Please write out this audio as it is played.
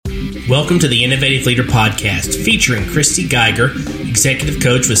Welcome to the Innovative Leader Podcast, featuring Christy Geiger, Executive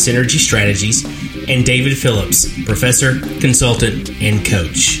Coach with Synergy Strategies, and David Phillips, Professor, Consultant, and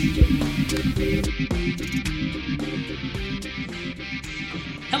Coach.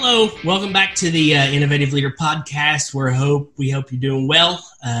 Hello, welcome back to the Innovative Leader Podcast. We hope you're doing well.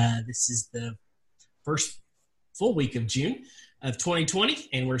 This is the first full week of June of 2020,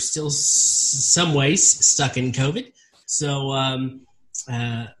 and we're still some ways stuck in COVID. So,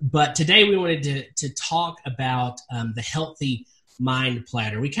 but today we wanted to talk about the Healthy Mind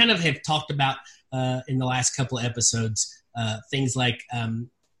Platter. We kind of have talked about in the last couple of episodes things like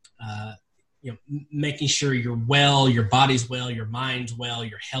making sure you're well, your body's well, your mind's well,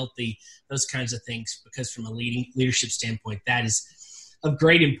 you're healthy, those kinds of things. Because from a leadership standpoint, that is of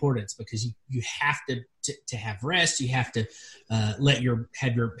great importance, because you have to have rest. You have to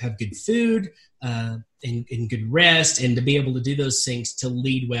have good food and good rest, and to be able to do those things to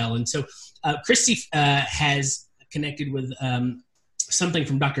lead well. And so Christy has connected with something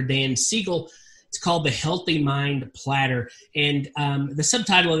from Dr. Dan Siegel. It's called the Healthy Mind Platter. And the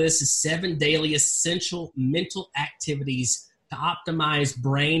subtitle of this is 7 Daily Essential Mental Activities to Optimize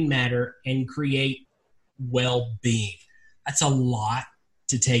Brain Matter and Create Well-Being. That's a lot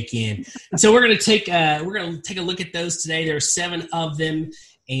to take in. And so we're going to take a look at those today. There are 7 of them,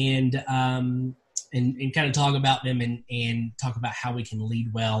 and kind of talk about them and talk about how we can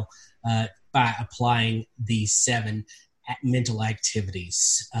lead well by applying these 7 mental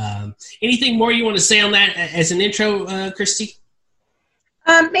activities. Anything more you want to say on that as an intro, Christy?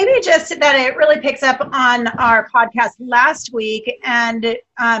 Maybe just that it really picks up on our podcast last week, and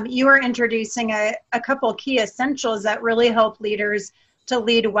you were introducing a couple key essentials that really help leaders to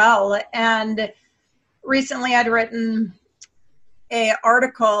lead well. And recently I'd written an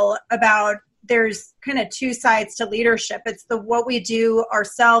article about there's kind of 2 sides to leadership. It's what we do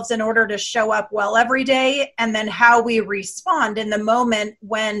ourselves in order to show up well every day, and then how we respond in the moment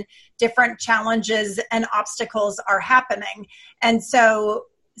when different challenges and obstacles are happening. And so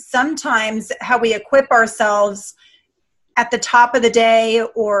sometimes how we equip ourselves at the top of the day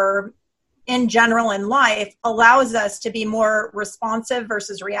or in general in life allows us to be more responsive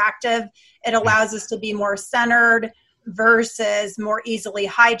versus reactive. It allows us to be more centered versus more easily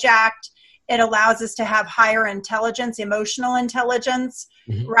hijacked. It allows us to have higher intelligence, emotional intelligence,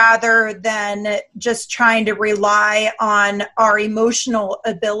 rather than just trying to rely on our emotional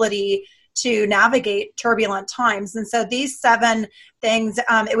ability to navigate turbulent times. And so these 7 things,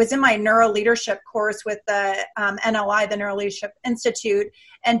 it was in my neuro leadership course with the NLI, the Neuro Leadership Institute,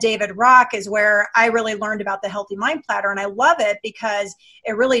 and David Rock is where I really learned about the Healthy Mind Platter. And I love it because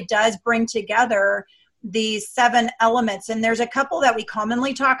it really does bring together these 7 elements. And there's a couple that we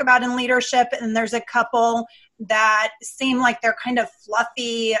commonly talk about in leadership, and there's a couple that seem like they're kind of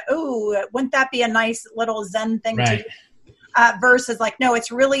fluffy. Oh, wouldn't that be a nice little Zen thing to do? Versus like, no,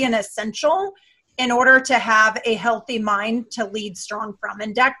 it's really an essential in order to have a healthy mind to lead strong from.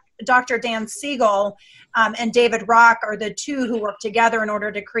 And Dr. Dan Siegel and David Rock are the 2 who work together in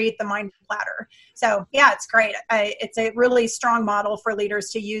order to create the Mind Platter. So yeah, it's great. It's a really strong model for leaders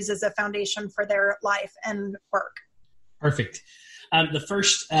to use as a foundation for their life and work. Perfect. The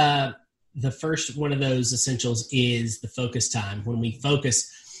first one of those essentials is the focus time. When we focus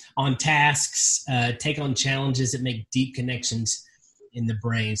on tasks, take on challenges that make deep connections in the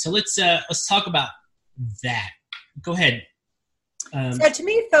brain. So let's talk about that. Go ahead. So to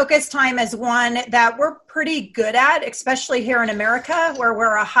me, focus time is one that we're pretty good at, especially here in America, where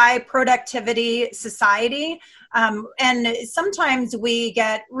we're a high productivity society. And sometimes we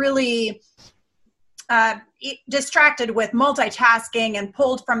get really distracted with multitasking and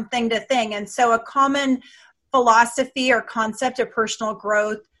pulled from thing to thing. And so a common philosophy or concept of personal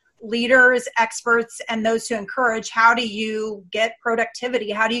growth, leaders, experts, and those who encourage how do you get productivity,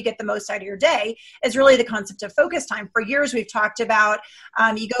 how do you get the most out of your day, is really the concept of focus time. For years, we've talked about,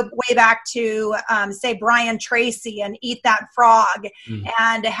 you go way back to, say, Brian Tracy and Eat That Frog,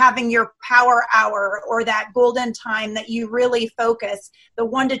 and having your power hour, or that golden time that you really focus, the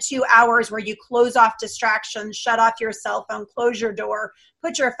 1 to 2 hours where you close off distractions, shut off your cell phone, close your door,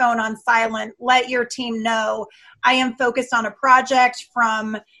 put your phone on silent, let your team know, I am focused on a project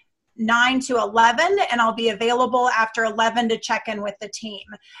from 9 to 11, and I'll be available after 11 to check in with the team.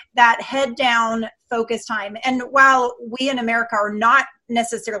 That head down focus time. And while we in America are not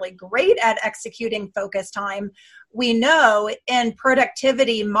necessarily great at executing focus time, we know in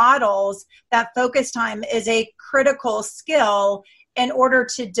productivity models that focus time is a critical skill in order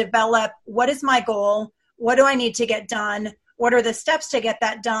to develop what is my goal, what do I need to get done, what are the steps to get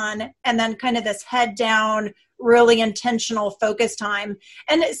that done, and then kind of this head down really intentional focus time.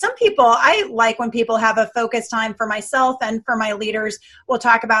 And some people, I like when people have a focus time. For myself and for my leaders, we'll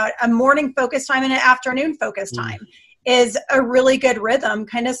talk about a morning focus time and an afternoon focus time is a really good rhythm,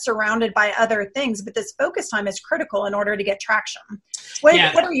 kind of surrounded by other things. But this focus time is critical in order to get traction. What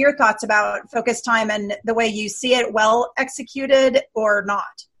are your thoughts about focus time and the way you see it well executed or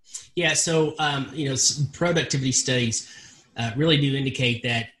not? Yeah, so, productivity studies really do indicate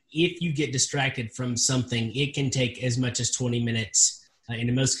that if you get distracted from something, it can take as much as 20 minutes. And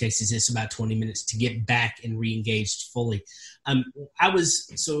in most cases, it's about 20 minutes to get back and re-engaged fully.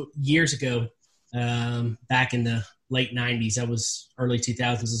 Years ago, back in the late 90s, early 2000s,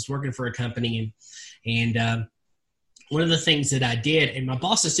 I was working for a company. And one of the things that I did, and my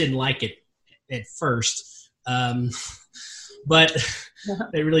bosses didn't like it at first, but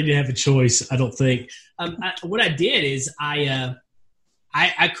they really didn't have a choice, I don't think. What I did is I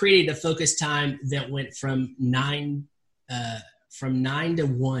created a focus time that went from 9 to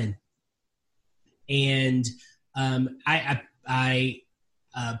 1, and I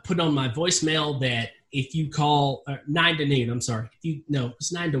put on my voicemail that if you call 9 to noon,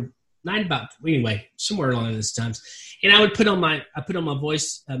 it's 9 about anyway, somewhere along those times, and I put on my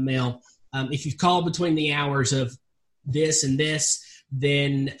voicemail, if you call between the hours of this and this,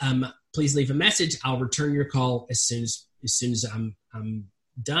 then please leave a message. I'll return your call as soon as I'm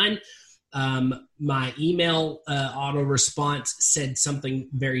done. My email auto response said something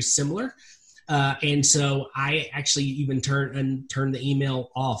very similar. And so I actually even turned the email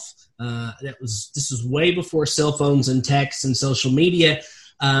off. This was way before cell phones and texts and social media,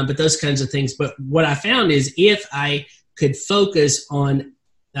 but those kinds of things. But what I found is if I could focus on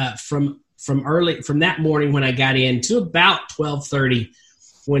from that morning when I got in to about 12:30,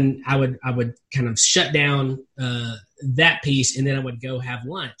 when I would kind of shut down that piece, and then I would go have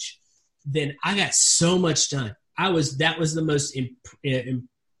lunch. Then I got so much done. That was the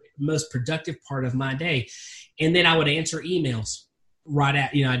most productive part of my day. And then I would answer emails right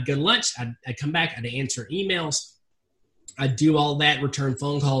at, I'd go to lunch, I'd come back, I'd answer emails, I'd do all that, return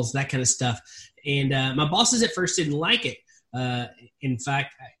phone calls, that kind of stuff. And my bosses at first didn't like it. In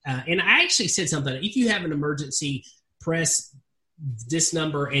fact, and I actually said something, if you have an emergency, press this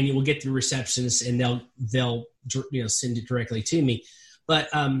number and you will get the receptionist and they'll send it directly to me. But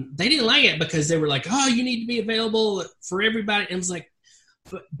they didn't like it because they were like, oh, you need to be available for everybody. And I was like,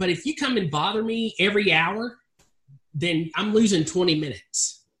 but if you come and bother me every hour, then I'm losing 20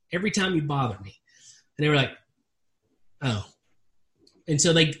 minutes every time you bother me. And they were like, oh. And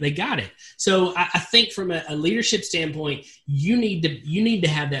so they got it. So I think from a leadership standpoint, you need to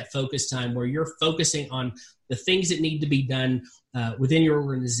have that focus time where you're focusing on the things that need to be done within your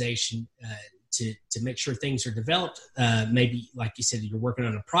organization to make sure things are developed. Maybe, like you said, you're working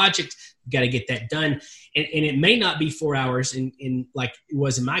on a project, you got to get that done. And it may not be 4 hours in like it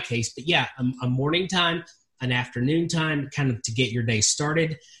was in my case, but yeah, a morning time, an afternoon time, kind of to get your day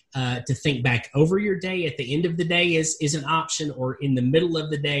started, to think back over your day at the end of the day is an option, or in the middle of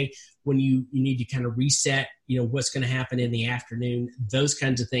the day when you need to kind of reset, what's going to happen in the afternoon. Those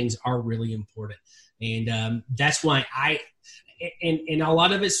kinds of things are really important. And that's why and a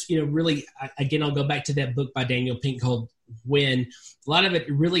lot of it's, really, again, I'll go back to that book by Daniel Pink called When. A lot of it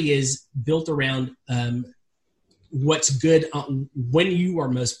really is built around what's good when you are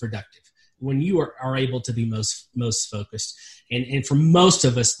most productive, when you are able to be most focused. And for most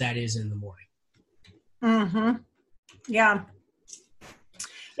of us, that is in the morning. Mm-hmm. Yeah.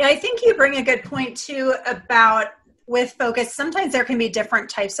 Yeah, I think you bring a good point too about with focus. Sometimes there can be different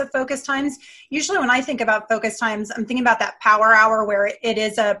types of focus times. Usually when I think about focus times, I'm thinking about that power hour where it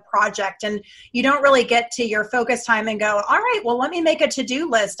is a project and you don't really get to your focus time and go, all right, well, let me make a to-do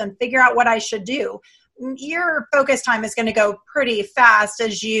list and figure out what I should do. Your focus time is going to go pretty fast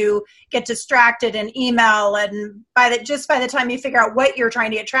as you get distracted in email, and by the time you figure out what you're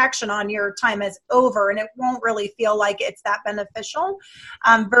trying to get traction on, your time is over and it won't really feel like it's that beneficial,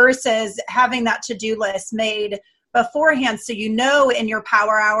 versus having that to-do list made beforehand, so in your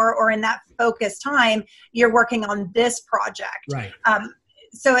power hour or in that focus time you're working on this project. Right.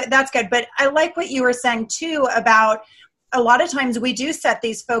 So that's good. But I like what you were saying too about a lot of times we do set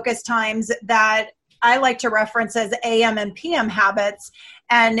these focus times that I like to reference as AM and PM habits.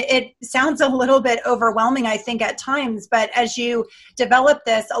 And it sounds a little bit overwhelming, I think, at times. But as you develop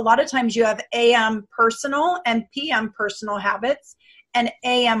this, a lot of times you have AM personal and PM personal habits, and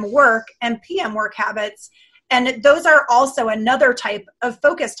AM work and PM work habits. And those are also another type of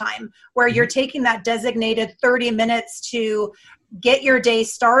focus time where you're taking that designated 30 minutes to get your day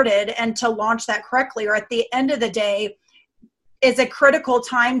started and to launch that correctly, or at the end of the day is a critical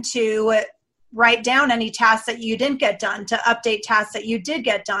time to write down any tasks that you didn't get done, to update tasks that you did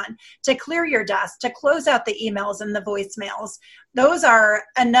get done, to clear your desk, to close out the emails and the voicemails. Those are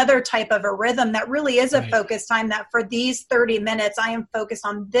another type of a rhythm that really is a focus time, that for these 30 minutes, I am focused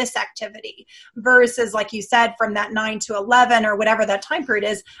on this activity versus, like you said, from that 9 to 11 or whatever that time period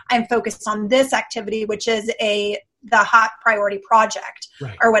is, I'm focused on this activity, which is the hot priority project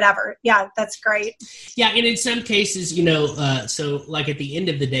or whatever. Yeah, that's great. Yeah. And in some cases, so like at the end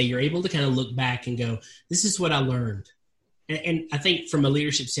of the day, you're able to kind of look back and go, this is what I learned. And I think from a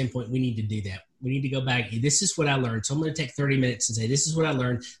leadership standpoint, we need to do that. We need to go back. This is what I learned. So I'm going to take 30 minutes and say, this is what I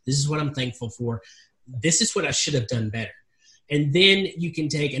learned. This is what I'm thankful for. This is what I should have done better. And then you can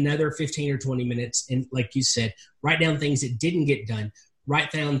take another 15 or 20 minutes and, like you said, write down things that didn't get done.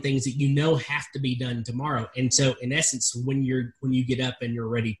 Write down things that have to be done tomorrow. And so in essence, when you get up and you're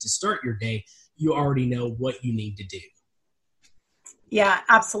ready to start your day, you already know what you need to do. Yeah,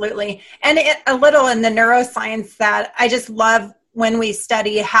 absolutely. And a little in the neuroscience that I just love when we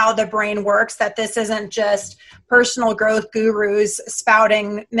study how the brain works, that this isn't just personal growth gurus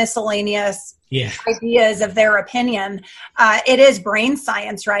spouting miscellaneous ideas of their opinion. It is brain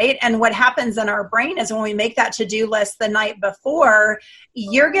science, right? And what happens in our brain is when we make that to-do list the night before,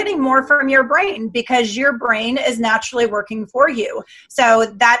 you're getting more from your brain because your brain is naturally working for you.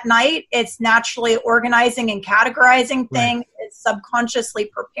 So that night, it's naturally organizing and categorizing things. It's subconsciously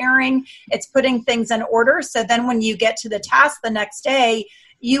preparing. It's putting things in order. So then when you get to the task the next day,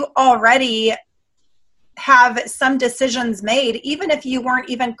 you already have some decisions made, even if you weren't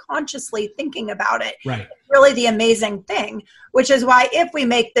even consciously thinking about it. Right. It's really the amazing thing, which is why if we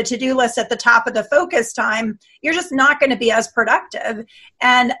make the to-do list at the top of the focus time, you're just not going to be as productive.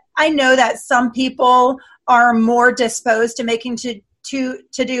 And I know that some people are more disposed to making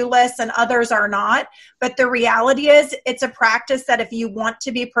to-do lists and others are not. But the reality is it's a practice that if you want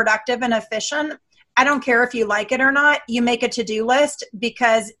to be productive and efficient, I don't care if you like it or not, you make a to-do list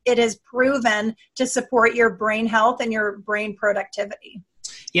because it is proven to support your brain health and your brain productivity.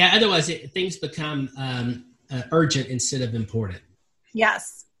 Yeah, otherwise things become urgent instead of important.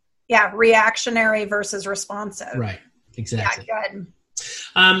 Yes. Yeah, reactionary versus responsive. Right, exactly. Yeah,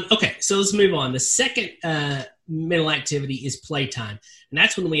 good. Okay, so let's move on. The second mental activity is playtime. And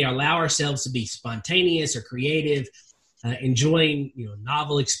that's when we allow ourselves to be spontaneous or creative, enjoying,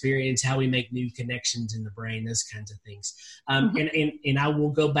 novel experience, how we make new connections in the brain, those kinds of things. And I will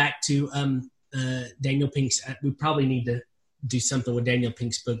go back to Daniel Pink's. We probably need to do something with Daniel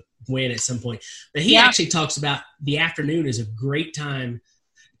Pink's book, When, at some point. But he actually talks about the afternoon is a great time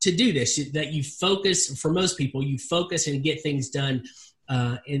to do this, that you focus, for most people, you focus and get things done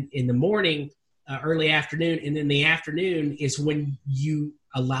in the morning, early afternoon. And then the afternoon is when you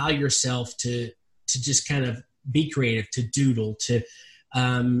allow yourself to just kind of be creative, to doodle, to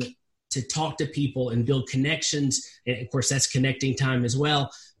talk to people and build connections. And of course, that's connecting time as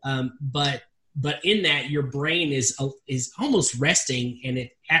well. But in that, your brain is almost resting, and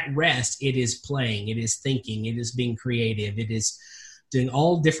at rest, it is playing, it is thinking, it is being creative, it is doing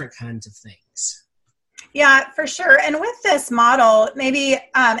all different kinds of things. Yeah, for sure. And with this model, maybe,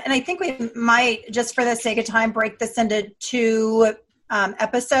 and I think we might, just for the sake of time, break this into two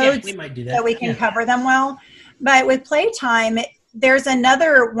episodes. Yeah, we might do that. So we can cover them well. But with playtime, there's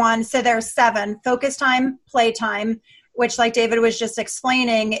another one. So there's 7: focus time, playtime, which, like David was just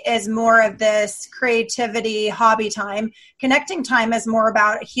explaining, is more of this creativity, hobby time. Connecting time is more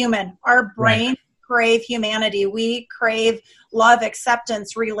about human. Our brain crave humanity. We crave love,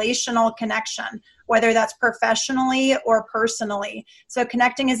 acceptance, relational connection, whether that's professionally or personally. So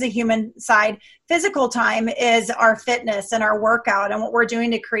connecting is the human side. Physical time is our fitness and our workout and what we're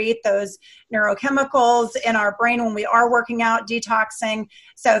doing to create those neurochemicals in our brain when we are working out, detoxing.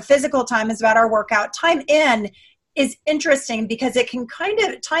 So physical time is about our workout. Time in is interesting because it can kind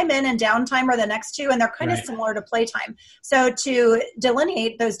of, time in and downtime are the next two, and they're kind of similar to playtime. So to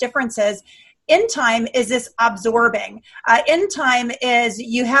delineate those differences, in time is this absorbing. In time is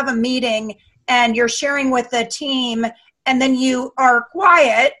you have a meeting and you're sharing with the team, and then you are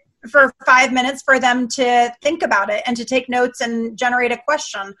quiet for 5 minutes for them to think about it and to take notes and generate a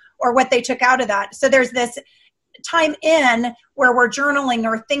question or what they took out of that. So there's this time in where we're journaling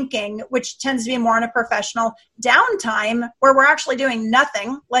or thinking, which tends to be more on a professional. Downtime where we're actually doing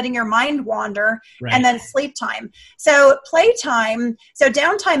nothing, letting your mind wander, and then sleep time. So playtime, so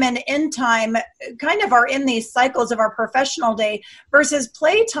downtime and in time kind of are in these cycles of our professional day, versus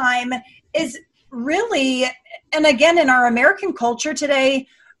playtime is really, and again, in our American culture today,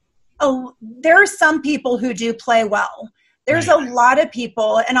 there are some people who do play well. There's a lot of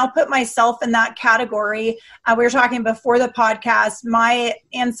people, and I'll put myself in that category. We were talking before the podcast. My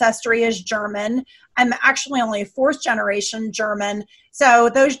ancestry is German. I'm actually only fourth generation German. So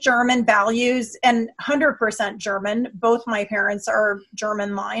those German values, and 100% German, both my parents are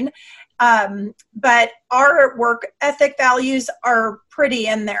German line. But our work ethic values are pretty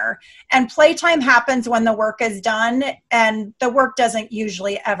in there. And playtime happens when the work is done, and the work doesn't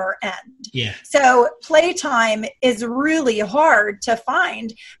usually ever end. Yeah. So playtime is really hard to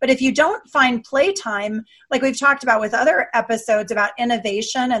find. But if you don't find playtime, like we've talked about with other episodes about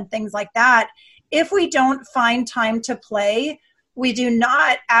innovation and things like that, if we don't find time to play, we do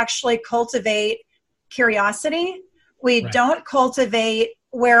not actually cultivate curiosity. We don't cultivate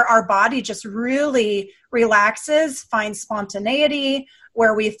where our body just really relaxes, finds spontaneity,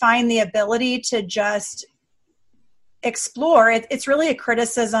 where we find the ability to just explore. It's really a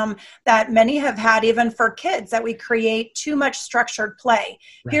criticism that many have had even for kids, that we create too much structured play.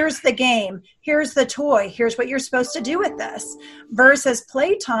 Right. Here's the game. Here's the toy. Here's what you're supposed to do with this. Versus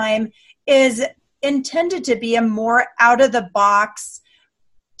playtime is intended to be a more out-of-the-box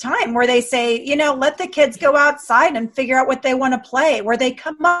time where they say, let the kids go outside and figure out what they want to play, where they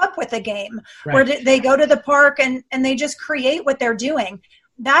come up with a game, where they go to the park and they just create what they're doing.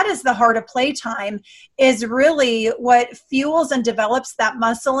 That is the heart of playtime, is really what fuels and develops that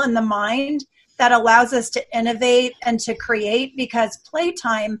muscle in the mind that allows us to innovate and to create, because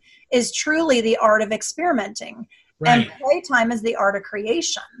playtime is truly the art of experimenting. Right. And playtime is the art of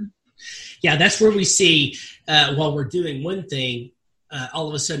creation. Yeah, that's where we see while we're doing one thing, all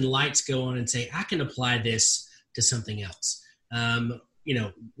of a sudden lights go on and say, I can apply this to something else.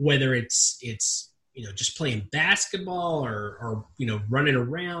 Whether it's just playing basketball or running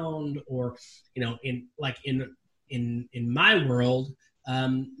around, or in my world.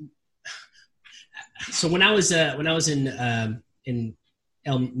 So when I was in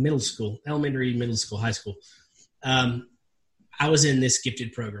elementary, middle school, high school, I was in this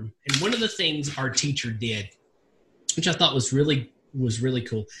gifted program, and one of the things our teacher did, which I thought was really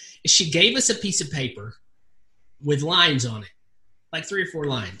cool, is she gave us a piece of paper with lines on it, like 3 or 4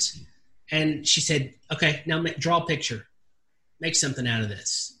 lines. And she said, okay, now draw a picture, make something out of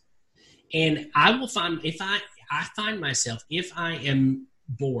this. And I will find, if I find myself, if I am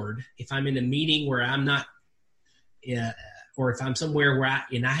bored, if I'm in a meeting where I'm not, or if I'm somewhere where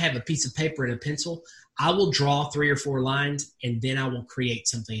I have a piece of paper and a pencil, I will draw 3 or 4 lines, and then I will create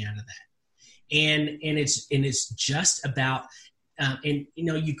something out of that. And it's just about,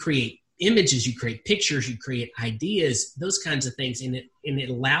 you create images, you create pictures, you create ideas, those kinds of things. And it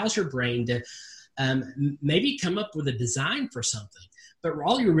allows your brain to maybe come up with a design for something, but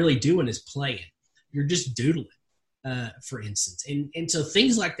all you're really doing is playing. You're just doodling, for instance. And so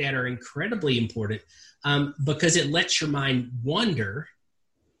things like that are incredibly important because it lets your mind wander,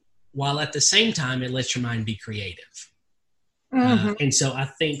 while at the same time it lets your mind be creative. Mm-hmm. And so I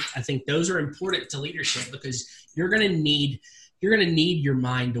think those are important to leadership, because you're going to need your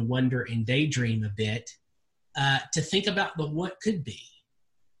mind to wonder and daydream a bit, to think about the what could be.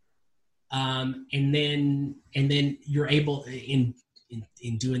 And then you're able, in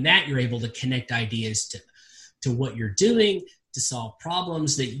doing that, you're able to connect ideas to what you're doing, to solve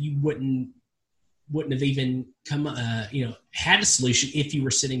problems that you wouldn't have even had a solution if you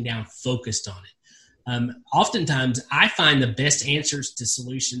were sitting down focused on it. Oftentimes I find the best answers to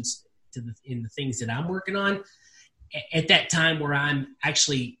solutions in the things that I'm working on at that time where I'm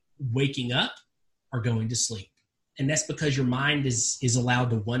actually waking up or going to sleep. And that's because your mind is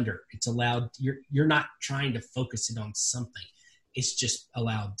allowed to wander. It's allowed, you're not trying to focus it on something. It's just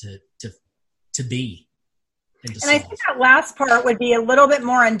allowed to be. And I think that last part would be a little bit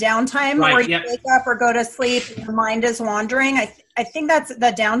more in downtime, right, where you wake up or go to sleep and your mind is wandering. I think that's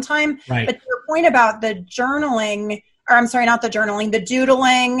the downtime. Right. But your point about the journaling, or I'm sorry, not the journaling, the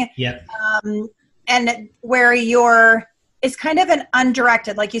doodling. Yep. And where it's kind of an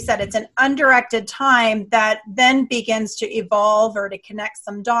undirected, like you said, it's an undirected time that then begins to evolve or to connect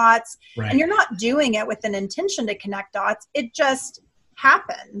some dots. Right. And you're not doing it with an intention to connect dots. It just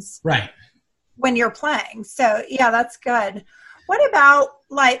happens. Right. When you're playing. So yeah, that's good. What about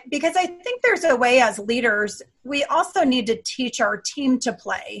because I think there's a way as leaders, we also need to teach our team to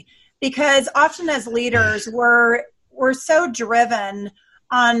play, because often as leaders, we're so driven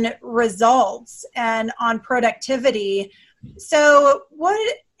on results and on productivity. So what,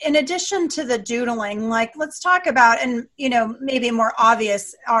 in addition to the doodling, let's talk about, and maybe more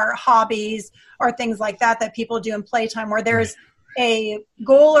obvious, are hobbies or things like that people do in playtime, where there's a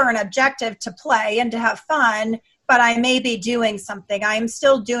goal or an objective to play and to have fun, but I may be doing something. I am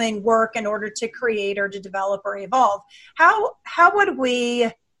still doing work in order to create or to develop or evolve. How would we,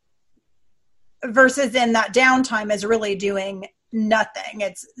 versus in that downtime is really doing nothing.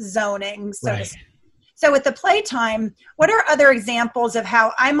 It's zoning, so to speak. So with the playtime, what are other examples of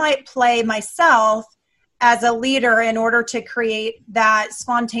how I might play myself as a leader in order to create that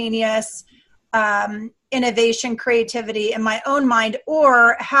spontaneous innovation, creativity in my own mind?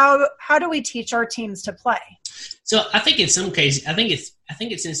 Or how do we teach our teams to play? So I think in some cases, I think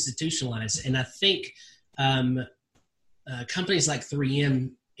it's institutionalized, and I think companies like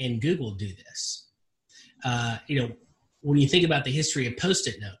 3M and Google do this. When you think about the history of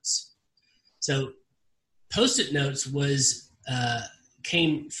Post-it notes, so Post-it notes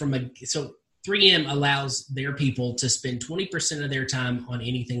came from so 3M allows their people to spend 20% of their time on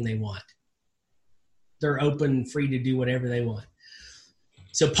anything they want. They're open, free to do whatever they want.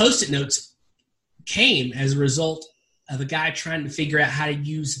 So Post-it notes came as a result of a guy trying to figure out how to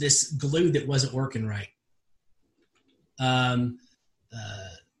use this glue that wasn't working right.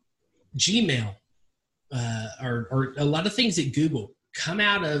 Gmail, or a lot of things at Google come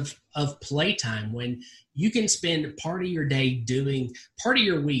out of playtime, when you can spend part of your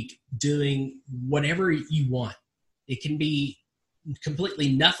week doing whatever you want. It can be completely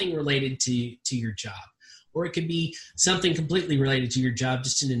nothing related to your job, or it could be something completely related to your job,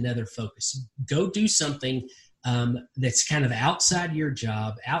 just in another focus. Go do something that's kind of outside your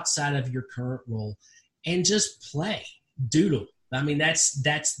job, outside of your current role, and just play, doodle. I mean, that's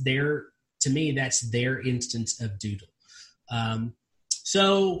their instance of doodle.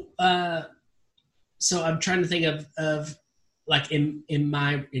 So I'm trying to think of like in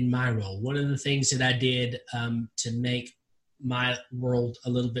my role, one of the things that I did to make my world a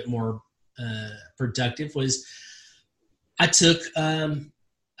little bit more productive was I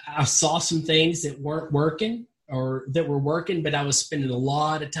saw some things that weren't working, or that were working, but I was spending a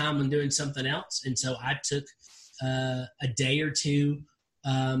lot of time on doing something else. And so I took a day or two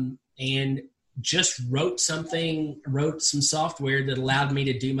and just wrote some software that allowed me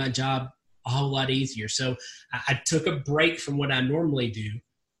to do my job a whole lot easier. So I took a break from what I normally do,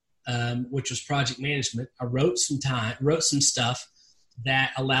 which was project management. I wrote some stuff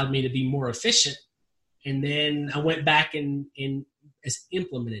that allowed me to be more efficient. And then I went back and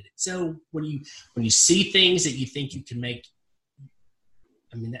implemented it. So when you see things that you think you can make,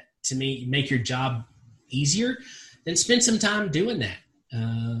 that to me, make your job easier, then spend some time doing that.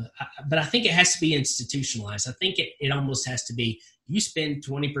 But I think it has to be institutionalized. I think it almost has to be, you spend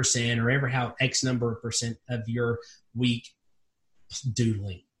 20% or how X number of percent of your week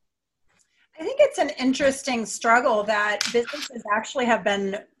doodling. I think it's an interesting struggle that businesses actually have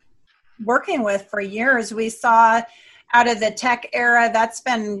been working with for years. We saw out of the tech era, that's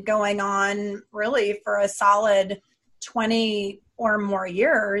been going on really for a solid 20 or more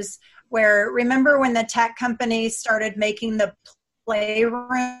years, where remember when the tech companies started making the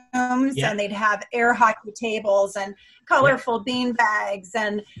playrooms, and they'd have air hockey tables and colorful bean bags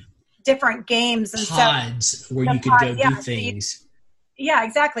and different games and pods where you could go do things. Yeah,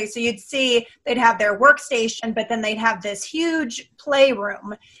 exactly. So you'd see they'd have their workstation, but then they'd have this huge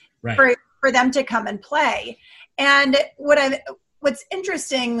playroom for them to come and play. And what's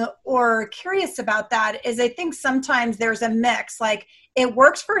interesting or curious about that is I think sometimes there's a mix, like it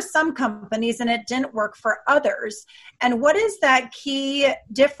works for some companies and it didn't work for others. And what is that key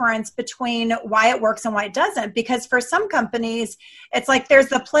difference between why it works and why it doesn't? Because for some companies, it's like there's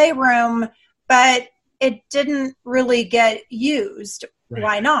the playroom, but it didn't really get used. Right.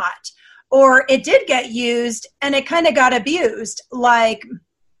 Why not? Or it did get used and it kind of got abused. Like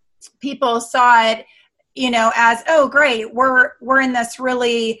people saw it, as, oh, great, we're in this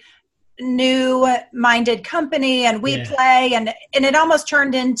really new-minded company and we play, and it almost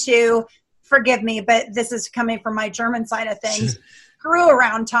turned into, forgive me, but this is coming from my German side of things, screw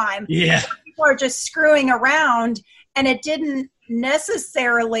around time. Yeah. People are just screwing around, and it didn't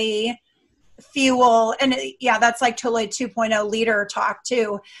necessarily fuel, and that's like totally 2.0 leader talk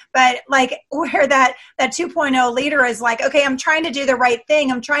too, but like where that 2.0 leader is like, okay, I'm trying to do the right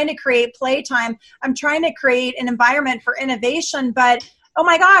thing, I'm trying to create playtime, I'm trying to create an environment for innovation, but oh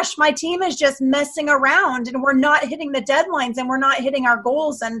my gosh, my team is just messing around and we're not hitting the deadlines and we're not hitting our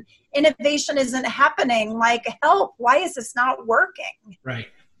goals and innovation isn't happening. Like, help, why is this not working? Right.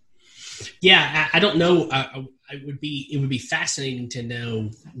 Yeah, I don't know. It would be fascinating to know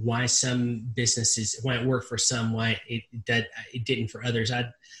why some businesses, why it worked for some, why it didn't for others. I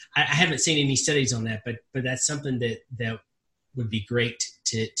haven't seen any studies on that, but that's something that would be great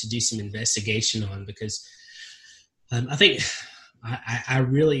to do some investigation on, because I think I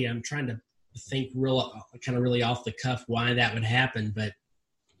really am trying to think really off the cuff why that would happen, but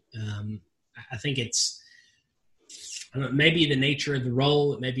I think it's maybe the nature of the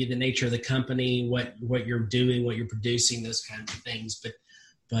role, maybe the nature of the company, what you're doing, what you're producing, those kinds of things.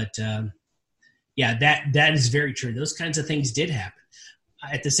 But yeah, that is very true. Those kinds of things did happen.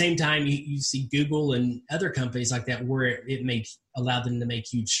 At the same time, you see Google and other companies like that where it allowed them to make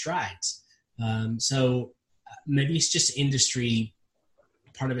huge strides. So maybe it's just industry.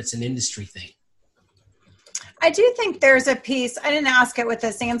 Part of it's an industry thing. I do think there's a piece, I didn't ask it with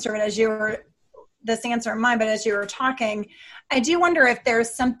this answer, but this answer in mind, but as you were talking, I do wonder if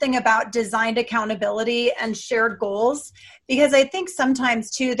there's something about designed accountability and shared goals, because I think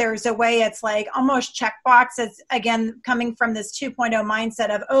sometimes too, there's a way it's like almost checkboxes, again, coming from this 2.0 mindset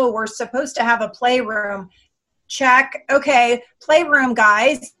of, oh, we're supposed to have a playroom. Check. Okay. Playroom,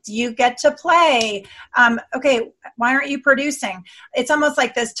 guys, you get to play. Okay. Why aren't you producing? It's almost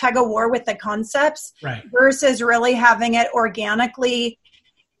like this tug of war with the concepts, right, versus really having it organically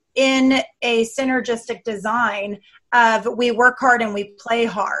in a synergistic design of we work hard and we play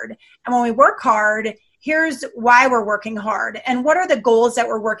hard. And when we work hard, here's why we're working hard and what are the goals that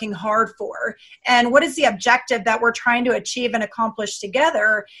we're working hard for and what is the objective that we're trying to achieve and accomplish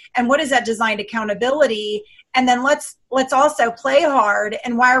together and what is that designed accountability, and then let's also play hard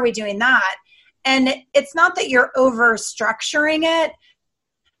and why are we doing that. And it's not that you're over structuring it,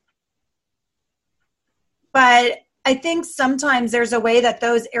 but I think sometimes there's a way that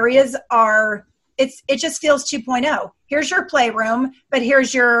those areas are, it just feels 2.0. Here's your playroom, but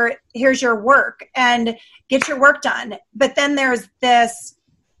here's your work and get your work done. But then there's this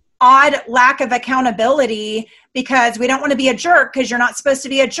odd lack of accountability because we don't want to be a jerk because you're not supposed to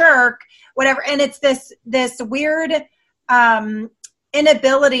be a jerk, whatever. And it's this weird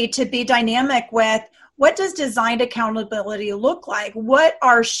inability to be dynamic with what does designed accountability look like? What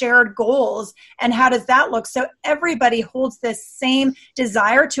are shared goals and how does that look? So everybody holds this same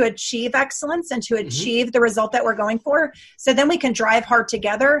desire to achieve excellence and to achieve the result that we're going for. So then we can drive hard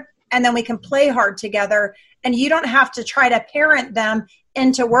together and then we can play hard together. And you don't have to try to parent them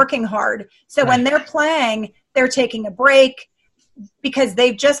into working hard. So when they're playing, they're taking a break because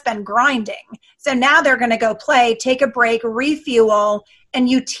they've just been grinding. So now they're going to go play, take a break, refuel, and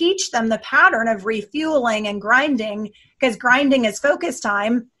you teach them the pattern of refueling and grinding, because grinding is focus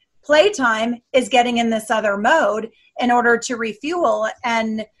time. Playtime is getting in this other mode in order to refuel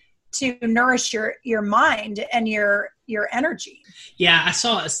and to nourish your mind and your energy. Yeah, I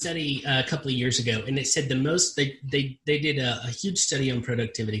saw a study a couple of years ago, and it said they did a huge study on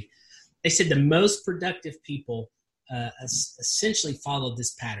productivity. They said the most productive people essentially followed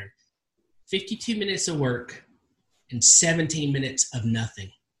this pattern: 52 minutes of work and 17 minutes of nothing.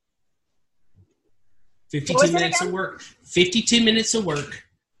 52 minutes of work, 52 minutes of work,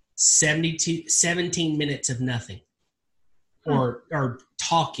 17 minutes of nothing. Or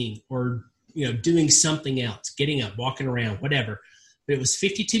talking or doing something else, getting up, walking around, whatever. But it was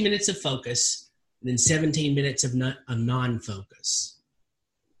 52 minutes of focus and then 17 minutes of non-focus.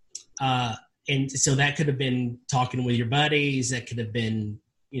 And so that could have been talking with your buddies. That could have been,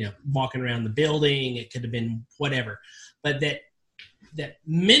 walking around the building. It could have been whatever. But that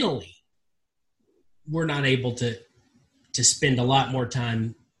mentally, we're not able to spend a lot more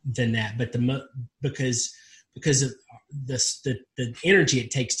time than that. But because of the energy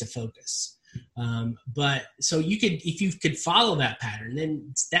it takes to focus. But so if you could follow that pattern,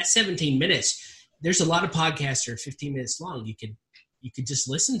 then that 17 minutes, there's a lot of podcasts that are 15 minutes long. You could just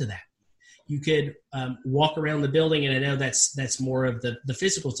listen to that. You could walk around the building, and I know that's more of the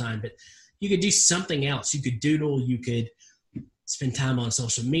physical time, but you could do something else. You could doodle. You could spend time on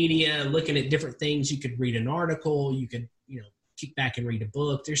social media, looking at different things. You could read an article. You could, kick back and read a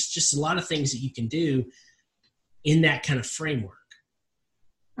book. There's just a lot of things that you can do in that kind of framework.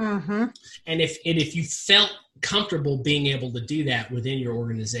 Mm-hmm. And if you felt comfortable being able to do that within your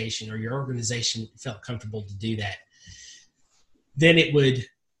organization, or your organization felt comfortable to do that, then it would,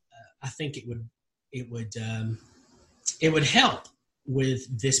 I think it would help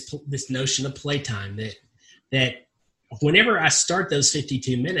with this notion of playtime, that whenever I start those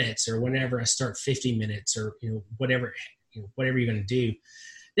 52 minutes, or whenever I start 50 minutes, or whatever you're going to do,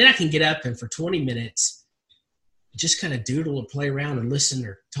 then I can get up and for 20 minutes just kind of doodle or play around or listen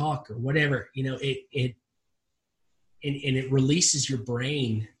or talk or whatever. It releases your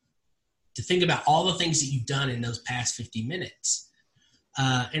brain to think about all the things that you've done in those past 50 minutes.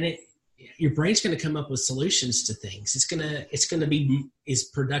 And your brain's going to come up with solutions to things. It's going to be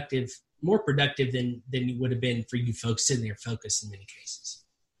more productive than you would have been for you folks sitting there focused in many cases.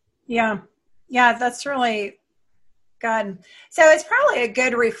 Yeah. Yeah. That's really Good. So it's probably a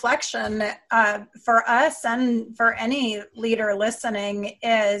good reflection for us and for any leader listening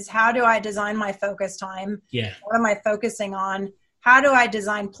is, how do I design my focus time? Yeah. What am I focusing on? How do I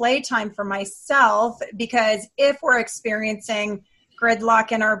design playtime for myself? Because if we're experiencing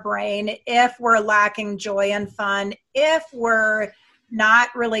gridlock in our brain, if we're lacking joy and fun, if we're not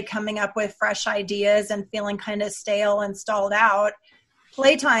really coming up with fresh ideas and feeling kind of stale and stalled out,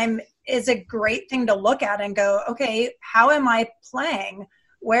 playtime is a great thing to look at and go, okay, how am I playing?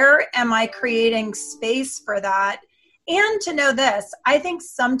 Where am I creating space for that? And to know this, I think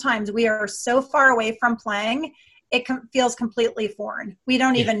sometimes we are so far away from playing, it feels completely foreign. We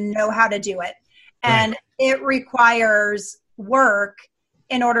don't even know how to do it. And it requires work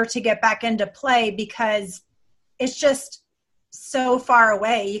in order to get back into play, because it's just so far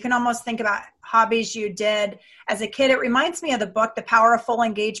away. You can almost think about hobbies you did as a kid. It reminds me of the book, The Power of Full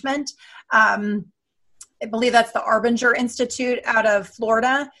Engagement. I believe that's the Arbinger Institute out of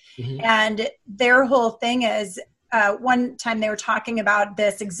Florida. Mm-hmm. And their whole thing is, one time they were talking about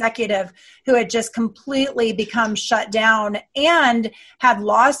this executive who had just completely become shut down and had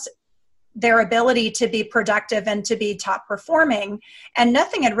lost their ability to be productive and to be top performing. And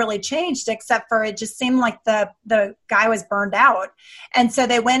nothing had really changed, except for it just seemed like the guy was burned out. And so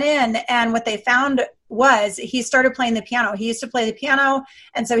they went in, and what they found was he started playing the piano. He used to play the piano.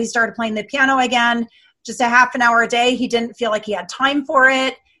 And so he started playing the piano again, just a half an hour a day. He didn't feel like he had time for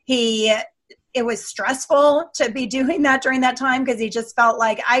it. It was stressful to be doing that during that time, because he just felt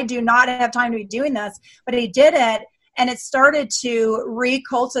like, I do not have time to be doing this. But he did it, and it started to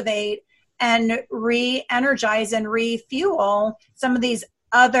recultivate and re-energize and refuel some of these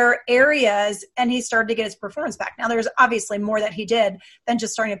other areas, and he started to get his performance back. Now, there's obviously more that he did than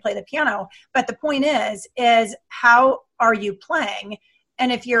just starting to play the piano, but the point is how are you playing?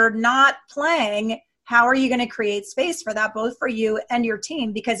 And if you're not playing, how are you going to create space for that, both for you and your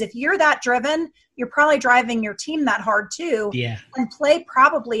team? Because if you're that driven, you're probably driving your team that hard too. Yeah. And play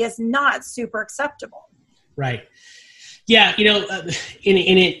probably is not super acceptable. Right. Yeah,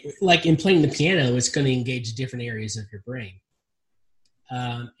 in it, like in playing the piano, it's going to engage different areas of your brain.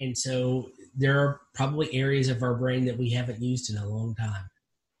 And so there are probably areas of our brain that we haven't used in a long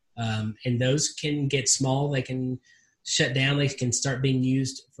time. And those can get small. They can shut down. They can start being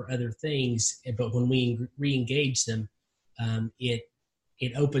used for other things. But when we re-engage them, it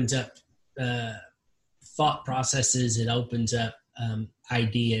opens up thought processes. It opens up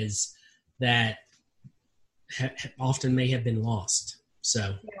ideas that often may have been lost.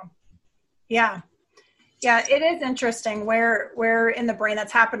 So yeah, it is interesting where in the brain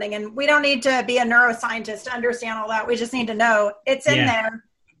that's happening, and we don't need to be a neuroscientist to understand all that. We just need to know it's in there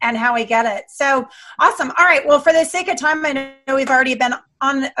and how we get it. So awesome. All right, well, for the sake of time, I know we've already been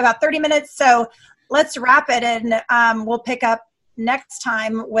on about 30 minutes, so let's wrap it, and we'll pick up next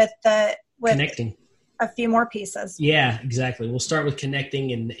time with connecting a few more pieces. Yeah, exactly. We'll start with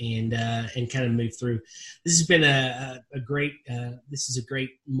connecting and kind of move through. This has been a great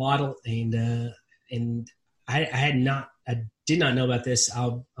model, and I did not know about this.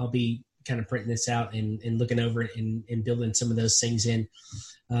 I'll be kind of printing this out and looking over it and building some of those things in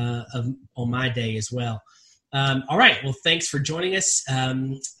on my day as well. All right. Well, thanks for joining us.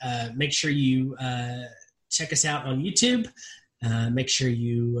 Make sure you check us out on YouTube. Make sure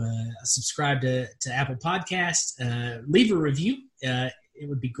you subscribe to Apple Podcasts. Leave a review. It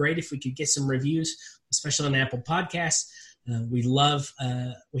would be great if we could get some reviews, especially on Apple Podcasts. We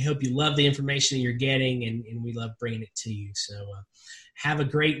hope you love the information that you're getting, and we love bringing it to you. So have a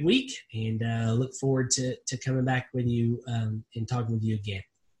great week, and look forward to coming back with you and talking with you again.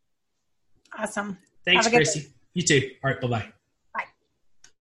 Awesome. Thanks, Christy. You too. All right. Bye-bye.